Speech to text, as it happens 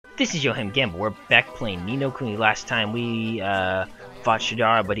This is Yohhamgambal. We're back playing Ni no Kuni. Last time we fought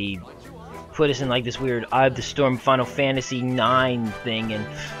Shadara, but he put us in like this weird Eye of the Storm Final Fantasy IX thing, and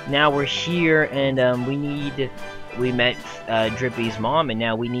now we're here, and we met Drippy's mom, and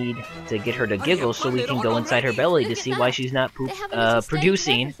now we need to get her to giggle so we can go inside her belly to see why she's not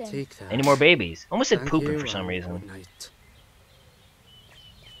producing any more babies. Almost said pooping for some reason.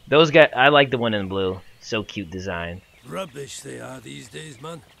 Those guys, I like the one in blue. So cute design. Rubbish they are these days,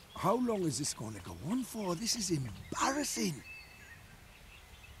 man. How long is this going to go on for? This is embarrassing.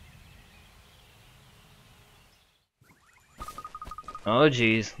 Oh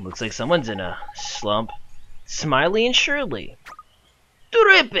geez, looks like someone's in a slump. Smiley and Shirley.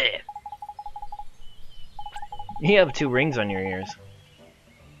 Drippy! You have 2 rings on your ears.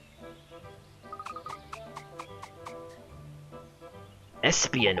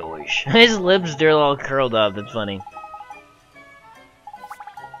 Espionage. His lips, they're all curled up, that's funny.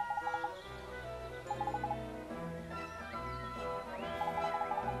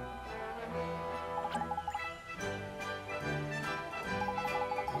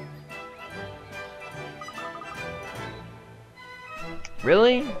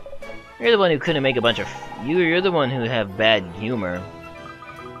 Really? You're the one who couldn't make a bunch of... You're the one who have bad humor.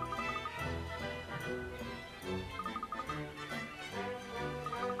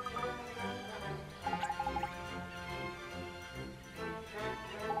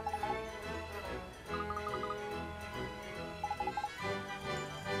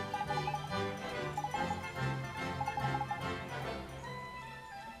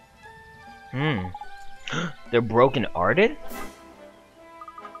 They're broken hearted?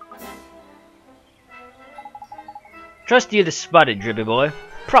 Trust you to spot it, Drippy boy.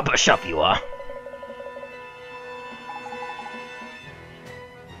 Proper shop you are.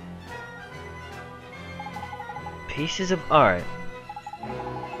 Pieces of art.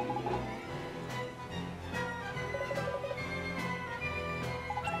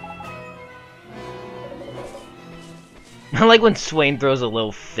 I like when Swain throws a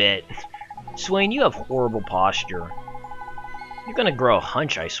little fit. Swain, you have horrible posture. You're gonna grow a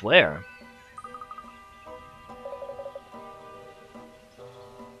hunch, I swear.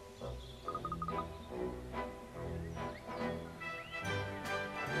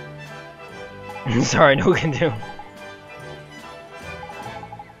 Sorry, no can do.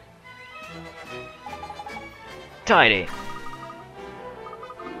 Tidy.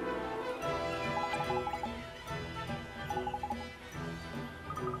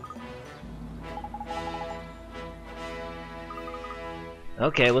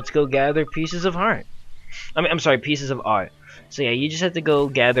 Okay, let's go gather pieces of heart. I'm sorry, pieces of art. So yeah, you just have to go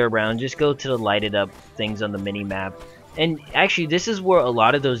gather around. Just go to the lighted up things on the mini map. And actually, this is where a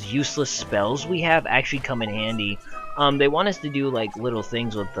lot of those useless spells we have actually come in handy. They want us to do like little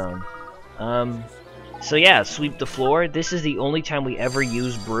things with them. So yeah, sweep the floor. This is the only time we ever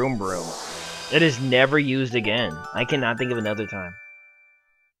use Broom Broom. It is never used again. I cannot think of another time.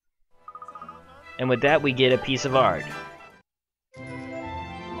 And with that, we get a piece of art. And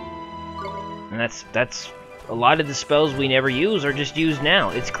that's a lot of the spells we never use are just used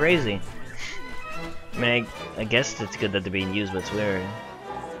now. It's crazy. I mean, I guess it's good that they're being used, but it's weird.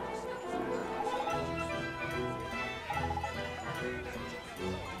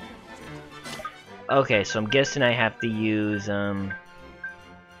 Okay, so I'm guessing I have to use,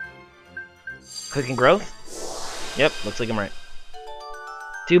 Quick and Growth? Yep, looks like I'm right.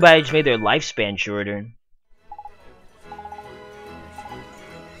 Too bad I just made their lifespan shorter.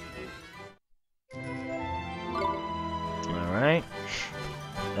 Alright.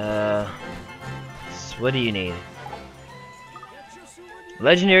 What do you need?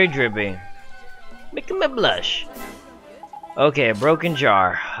 Legendary Drippy. Making me blush. Okay, a broken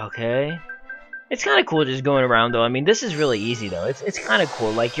jar. Okay. It's kind of cool just going around though. I mean, this is really easy though. It's kind of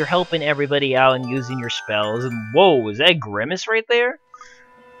cool. Like, you're helping everybody out and using your spells. And whoa, is that Grimace right there?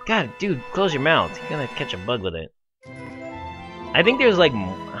 God, dude, close your mouth. You're gonna catch a bug with it. I think there's like...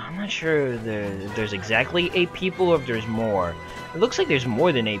 I'm not sure if there's exactly 8 people or if there's more. It looks like there's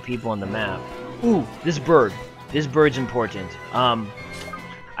more than 8 people on the map. Ooh, this bird. This bird's important.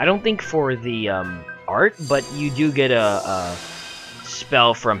 I don't think for the art, but you do get a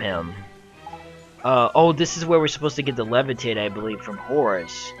spell from him. Oh, this is where we're supposed to get the levitate, I believe, from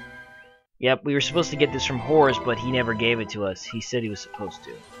Horus. Yep, we were supposed to get this from Horus, but he never gave it to us. He said he was supposed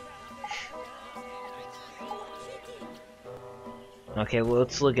to. Okay, well,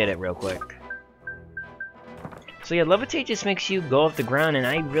 let's look at it real quick. So yeah, levitate just makes you go off the ground, and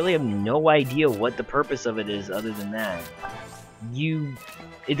I really have no idea what the purpose of it is other than that.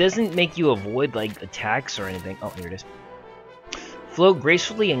 It doesn't make you avoid, like, attacks or anything. Oh, here it is. Float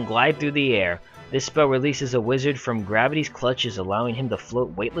gracefully and glide through the air. This spell releases a wizard from gravity's clutches, allowing him to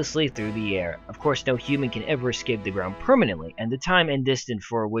float weightlessly through the air. Of course, no human can ever escape the ground permanently, and the time and distance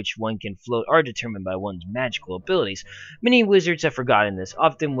for which one can float are determined by one's magical abilities. Many wizards have forgotten this,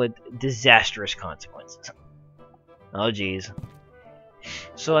 often with disastrous consequences. Oh jeez.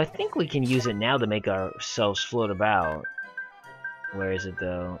 So I think we can use it now to make ourselves float about. Where is it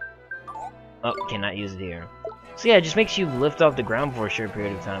though? Oh, cannot use it here. So yeah, it just makes you lift off the ground for a short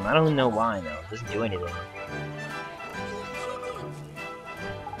period of time. I don't know why though. It doesn't do anything.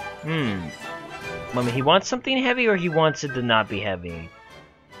 I mean, he wants something heavy or he wants it to not be heavy?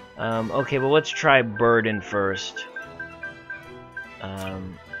 Okay, well let's try burden first.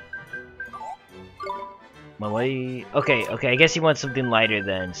 Okay, I guess he wants something lighter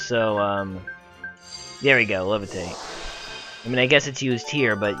then. So, there we go, levitate. I mean, I guess it's used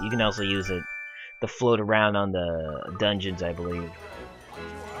here, but you can also use it to float around on the dungeons, I believe.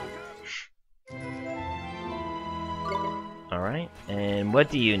 Alright, and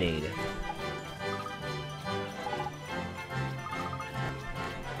what do you need?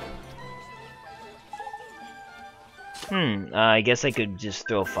 I guess I could just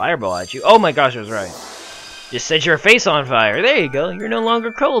throw a fireball at you. Oh my gosh, I was right. Just set your face on fire. There you go. You're no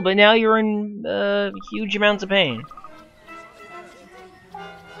longer cold, but now you're in huge amounts of pain.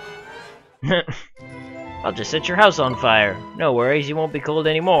 I'll just set your house on fire. No worries, you won't be cold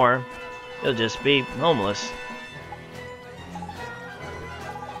anymore. You'll just be homeless.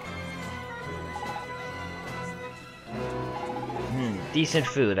 Decent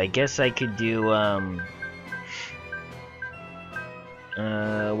food. I guess I could do,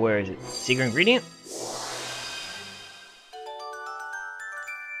 where is it? Secret ingredient?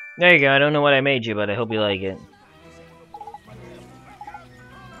 There you go. I don't know what I made you, but I hope you like it.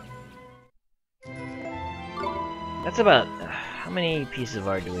 That's about... how many pieces of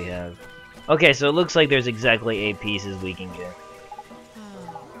art do we have? Okay, so it looks like there's exactly 8 pieces we can get.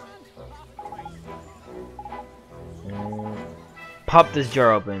 Pop this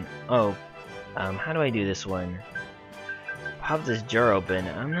jar open. Oh, how do I do this one? Pop this jar open.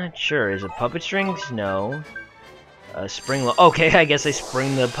 I'm not sure. Is it puppet strings? No. Spring lock. Okay, I guess I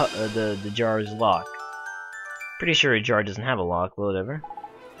spring the jar's lock. Pretty sure a jar doesn't have a lock, but whatever.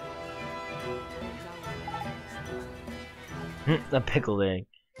 A pickled egg.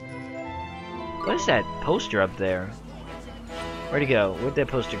 What is that poster up there? Where'd it go? Where'd that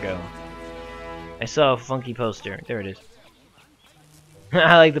poster go? I saw a funky poster. There it is.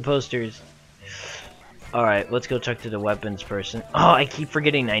 I like the posters. Alright, let's go talk to the weapons person. Oh, I keep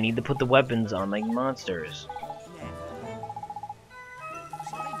forgetting I need to put the weapons on my monsters.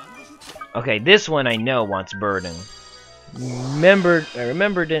 Okay, this one I know wants burden. I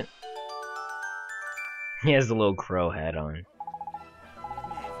remembered it. He has the little crow hat on.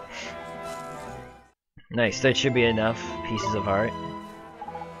 Nice, that should be enough pieces of heart.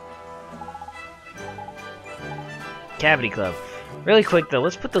 Cavity Club. Really quick though,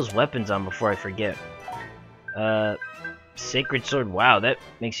 let's put those weapons on before I forget. Sacred Sword. Wow, that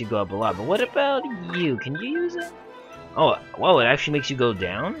makes you go up a lot. But what about you? Can you use it? Oh, whoa, it actually makes you go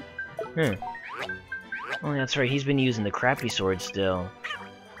down? Oh, that's right, he's been using the crappy sword still.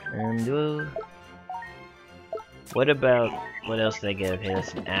 And, what about... what else did I get? Okay,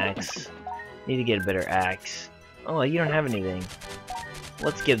 that's an axe. Need to get a better axe. Oh, you don't have anything.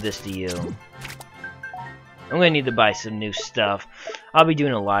 Let's give this to you. I'm gonna need to buy some new stuff. I'll be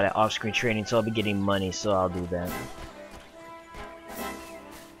doing a lot of off-screen trading, so I'll be getting money, so I'll do that.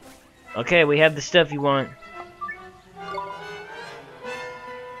 Okay, we have the stuff you want.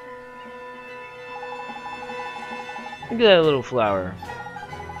 Look at that little flower.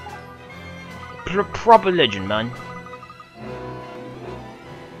 Proper legend, man.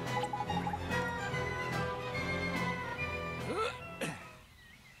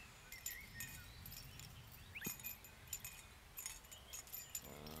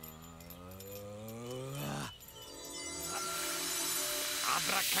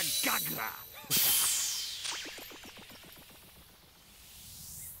 Abracagagra.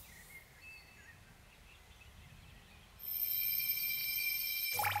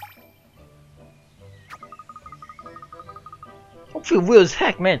 Hopefully real as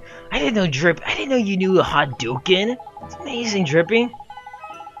heck, man. I didn't know I didn't know you knew a Hadouken. It's amazing, Drippy.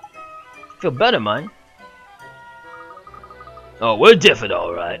 Feel better, man. Oh, we're different,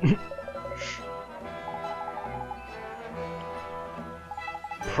 alright.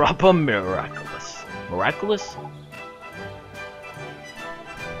 Proper miraculous. Miraculous?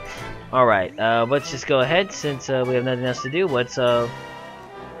 Alright, let's just go ahead since we have nothing else to do. Let's,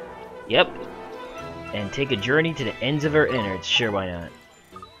 yep. And take a journey to the ends of our innards. Sure, why not?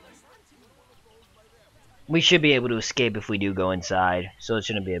 We should be able to escape if we do go inside, so it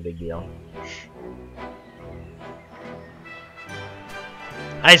shouldn't be a big deal.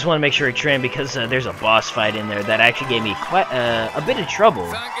 I just want to make sure I trim because there's a boss fight in there that actually gave me quite a bit of trouble.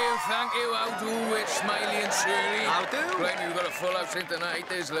 Thank you. How do it's Smiley and Shirley? How do? Glad you've got a full house in tonight.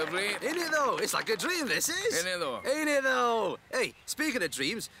 It's lovely. Ain't it though? It's like a dream, this is. Ain't it though? Ain't it though? Hey, speaking of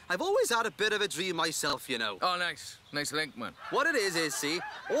dreams, I've always had a bit of a dream myself, you know. Oh, nice. Nice link, man. What it is, see,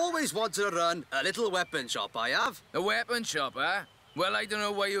 always wanted to run a little weapon shop, I have. A weapon shop, huh? Well, I don't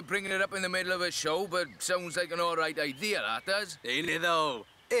know why you're bringing it up in the middle of a show, but sounds like an alright idea, that does. Ain't it though?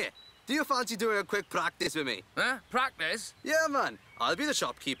 Hey, do you fancy doing a quick practice with me? Huh? Practice? Yeah, man. I'll be the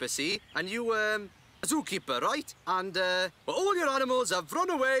shopkeeper, see? And you, a zookeeper, right? And, well, all your animals have run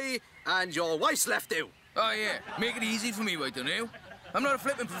away, and your wife's left you. Oh, yeah. Make it easy for me, why don't you? I'm not a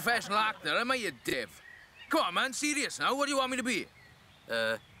flipping professional actor, am I, you div? Come on, man, serious now. What do you want me to be?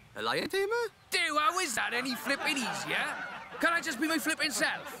 A lion tamer? Dude, how is that any flipping easier? Can I just be my flipping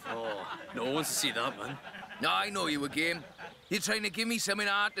self? Oh, no one wants to see that, man. No, I know you again. You're trying to give me something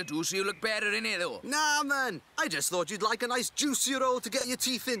hard to do so you look better in it, though. Nah, man. I just thought you'd like a nice juicy roll to get your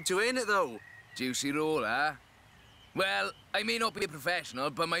teeth into, ain't it, though? Juicy roll, huh? Well, I may not be a professional,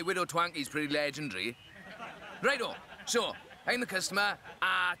 but my widow Twanky's pretty legendary. Righto. So, I'm the customer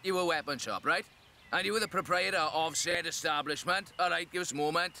at your weapon shop, right? And you were the proprietor of said establishment. All right, give us a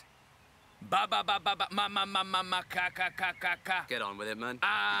moment. Ba ba ba ba ba ma ma ma ma ma ka ka ka ka ka. Get on with it, man.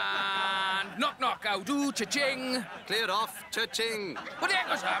 And knock knock out do cha-ching. Clear off, cha-ching. What the heck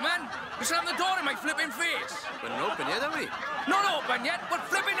was that, man? You slammed the door in my flipping face. We're not open yet, are we? Not open yet, but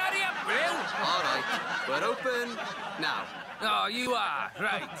flipping hurry up, will. All right, we're open now. Oh, you are,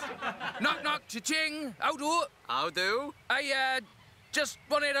 right. Knock knock cha-ching. How do? How do? I just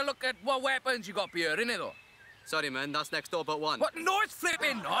wanted to look at what weapons you got here, innit though? Sorry, man, that's next door but one. What? No, it's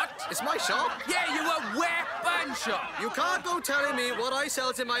flipping not. It's my shop. Yeah, you a weapon shop. You can't go telling me what I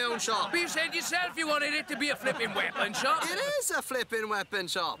sells in my own shop. But you said yourself you wanted it to be a flipping weapon shop. It is a flipping weapon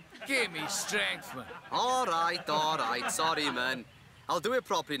shop. Give me strength, man. All right. Sorry, man. I'll do it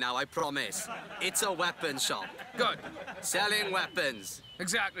properly now, I promise. It's a weapon shop. Good. Selling weapons.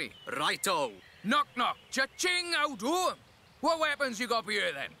 Exactly. Righto. Knock knock. Cha-ching, how do? What weapons you got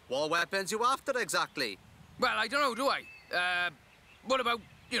here then? What weapons you after exactly? Well, I don't know, do I? What about,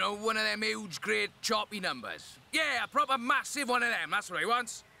 you know, one of them huge, great, choppy numbers? Yeah, a proper massive one of them, that's what I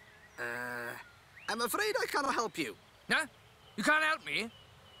want. I'm afraid I cannot help you. Huh? You can't help me?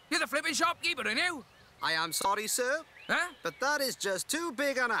 You're the flipping shopkeeper, aren't you? I am sorry, sir, Huh? but that is just too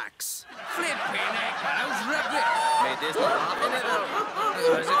big an axe. Flipping heck, how's rugby? Made this one happen, it though.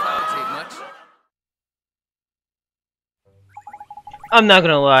 Otherwise, if I'll take much. I'm not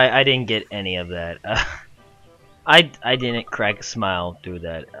gonna lie, I didn't get any of that. I didn't crack a smile through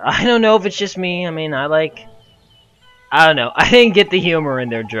that. I don't know if it's just me. I mean, I don't know. I didn't get the humor in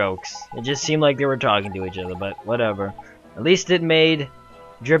their jokes. It just seemed like they were talking to each other, but whatever. At least it made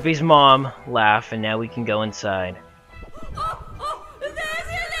Drippy's mom laugh, and now we can go inside. That's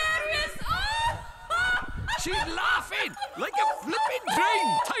hilarious! She's laughing like a flipping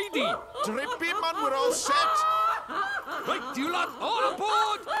drain. Tidy. Drippy, man, we're all set. Right, you lot, all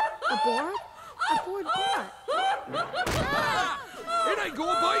aboard. Aboard? Aboard what? Here I go,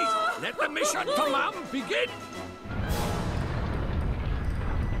 boys. Let the mission command begin.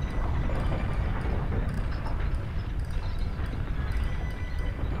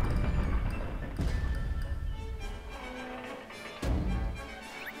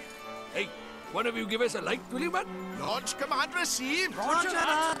 Hey, one of you give us a light, will you, man? Launch command received. Roger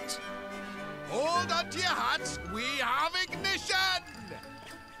that. Hold on to your hats. We have ignition.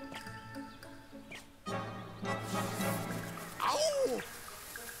 Ow!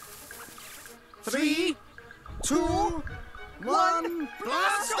 3, 2, 1,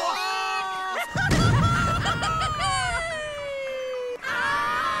 blast off!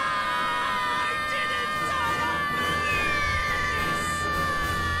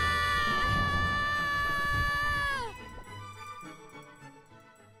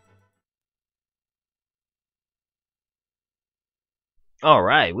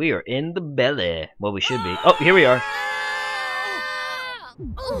 Alright, we are in the belly. Well, we should be. Oh, here we are.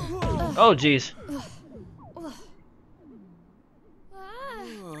 Oh, jeez.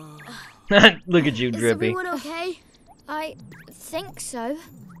 Look at you, Is Drippy. everyone okay? I think so.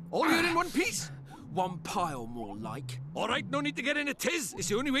 All here in one piece? One pile, more like. All right, no need to get in a tiz. It's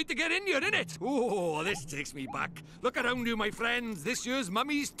the only way to get in here, innit? Oh, this takes me back. Look around you, my friends. This year's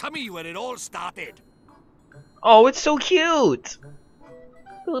Mummy's tummy where it all started. Oh, it's so cute.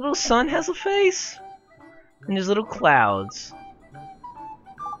 The little son has a face. And there's little clouds.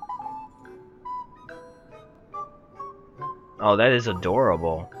 Oh, that is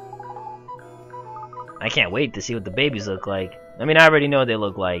adorable. I can't wait to see what the babies look like. I mean, I already know what they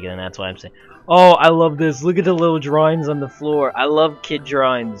look like, and that's why I'm saying. Oh, I love this. Look at the little drawings on the floor. I love kid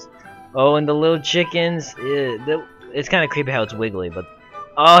drawings. Oh, and the little chickens. It's kind of creepy how it's wiggly, but...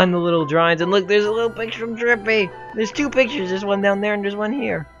 Oh, and the little drawings. And look, there's a little picture from Drippy. There's two pictures. There's one down there and there's one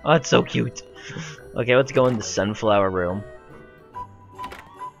here. Oh, it's so cute. Okay, let's go in the sunflower room.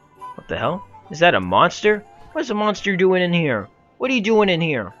 What the hell? Is that a monster? What's a monster doing in here? What are you doing in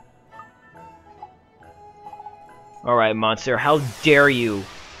here? Alright, monster, how dare you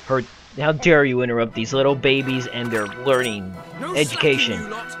interrupt these little babies and their learning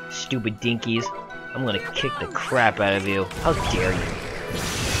education? Stupid dinkies. I'm gonna kick the crap out of you. How dare you?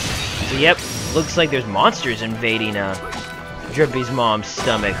 So yep, looks like there's monsters invading Drippy's mom's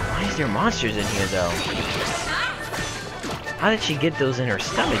stomach. Why is there monsters in here though? How did she get those in her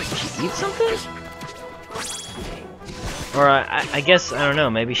stomach? Did she eat something? Or, I guess, I don't know,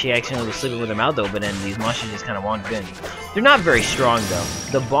 maybe she accidentally was sleeping with her mouth open and these monsters just kind of wandered in. They're not very strong, though.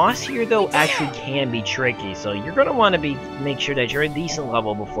 The boss here, though, actually can be tricky, so you're going to want to make sure that you're a decent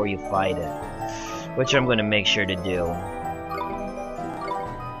level before you fight it. Which I'm going to make sure to do.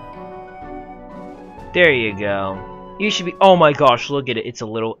 There you go. You should be... Oh my gosh, look at it. It's a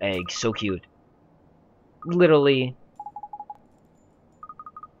little egg. So cute. Literally.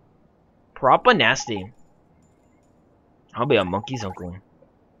 Proper nasty. I'll be a monkey's uncle.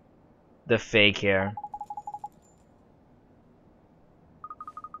 The fake hair.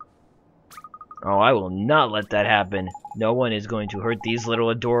 Oh, I will not let that happen. No one is going to hurt these little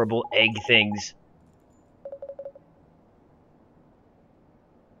adorable egg things.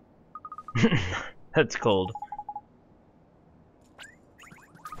 That's cold.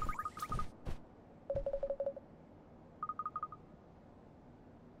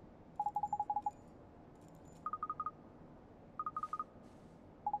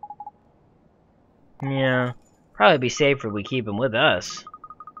 Yeah, probably be safer if we keep him with us.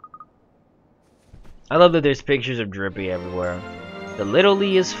 I love that there's pictures of Drippy everywhere. The Little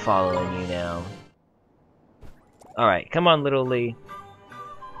Lee is following you now. Alright, come on, Little Lee.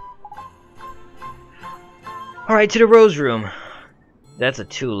 Alright, to the Rose Room. That's a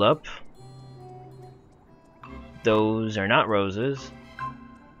tulip. Those are not roses.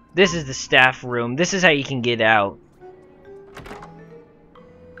 This is the staff room. This is how you can get out.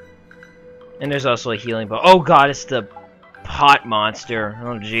 And there's also a healing bow. Oh god, it's the pot monster.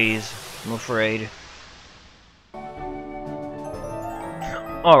 Oh jeez, I'm afraid.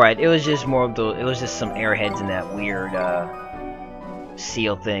 Alright, it was just more of the... It was just some airheads in that weird,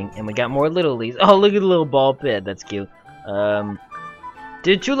 seal thing. And we got more Little Lees. Oh, look at the little ball pit. That's cute. To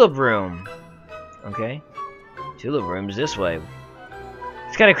the tulip room. Okay. Tulip room is this way.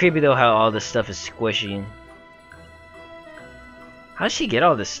 It's kind of creepy, though, how all this stuff is squishy. How does she get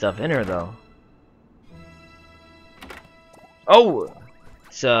all this stuff in her, though? Oh!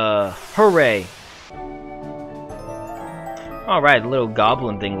 It's, hooray! Alright, the little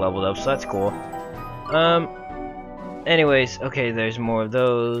goblin thing leveled up, so that's cool. Anyways, okay, there's more of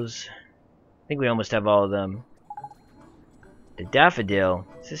those. I think we almost have all of them. The daffodil.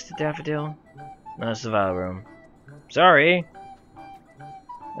 Is this the daffodil? No, it's the vial room. Sorry!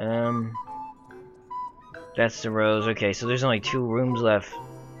 That's the rose. Okay, so there's only 2 rooms left.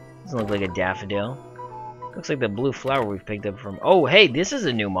 Doesn't look like a daffodil. Looks like the blue flower we've picked up from... Oh, hey, this is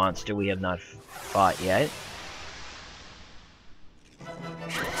a new monster we have not fought yet.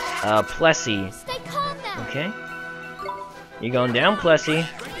 Plessy. Stay calm now. Okay. You going down, Plessy?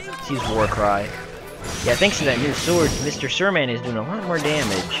 Sees War Cry. Yeah, thanks to that new sword, Mr. Surman is doing a lot more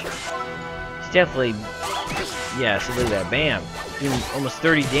damage. He's definitely... Yeah, so look at that. Bam. Doing almost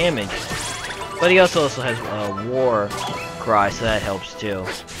 30 damage. But he also has War Cry, so that helps too.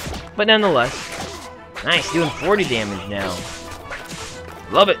 But nonetheless... Nice, doing 40 damage now.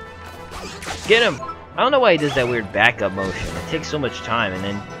 Love it. Get him. I don't know why he does that weird backup motion. It takes so much time and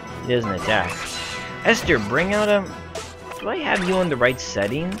then he doesn't attack. Esther, bring out a... Do I have you on the right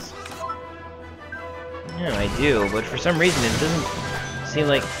settings? Yeah, I do, but for some reason it doesn't seem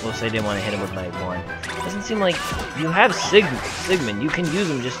like... Well, say I didn't want to hit him with my one. It doesn't seem like... You have Sigmund. You can use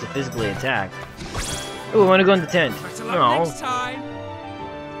him just to physically attack. Oh, I want to go in the tent. No.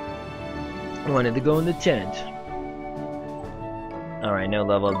 I wanted to go in the tent. Alright, no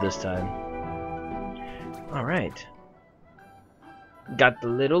level up this time. Alright. Got the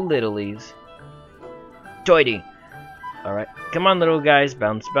little littlies. Toity. Alright. Come on, little guys.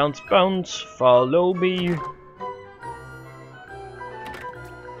 Bounce, bounce, bounce. Follow me.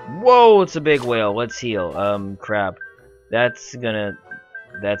 Whoa, it's a big whale. Let's heal. Crap. That's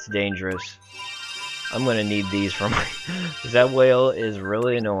dangerous. I'm gonna need these for my... that whale is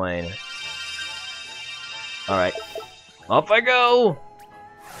really annoying. Alright. Off I go!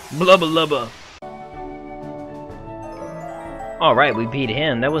 Blubba lubba. Alright, we beat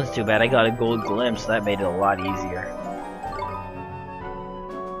him. That wasn't too bad. I got a gold glimpse. That made it a lot easier.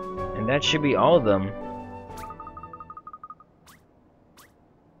 And that should be all of them.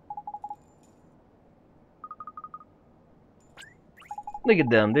 Look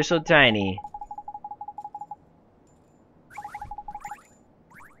at them. They're so tiny.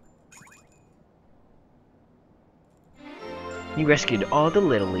 You rescued all the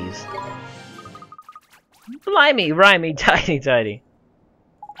littlies. Blimey, rhymey, tiny, tiny.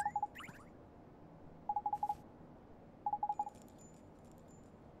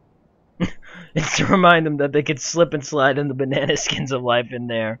 It's to remind them that they could slip and slide in the banana skins of life in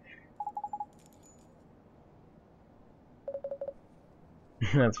there.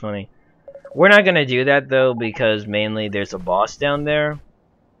 That's funny. We're not gonna do that though, because mainly there's a boss down there.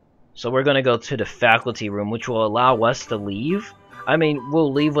 So we're gonna go to the faculty room, which will allow us to leave. I mean,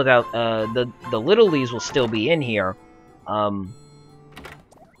 we'll leave without the little leaves will still be in here,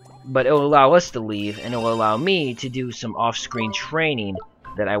 but it will allow us to leave, and it will allow me to do some off-screen training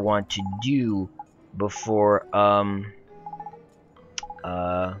that I want to do before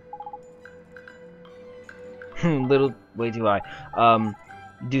little way too high.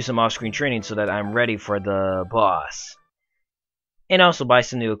 Do some off-screen training so that I'm ready for the boss. And also buy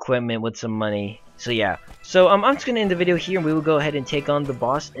some new equipment with some money. So yeah. So I'm just gonna end the video here, and we will go ahead and take on the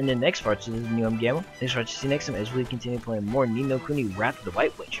boss in the next part. So this is Yohhamgambal. Thanks for watching. See you next time as we continue playing more Ni no Kuni Wrath of the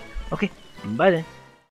White Witch. Okay, bye then.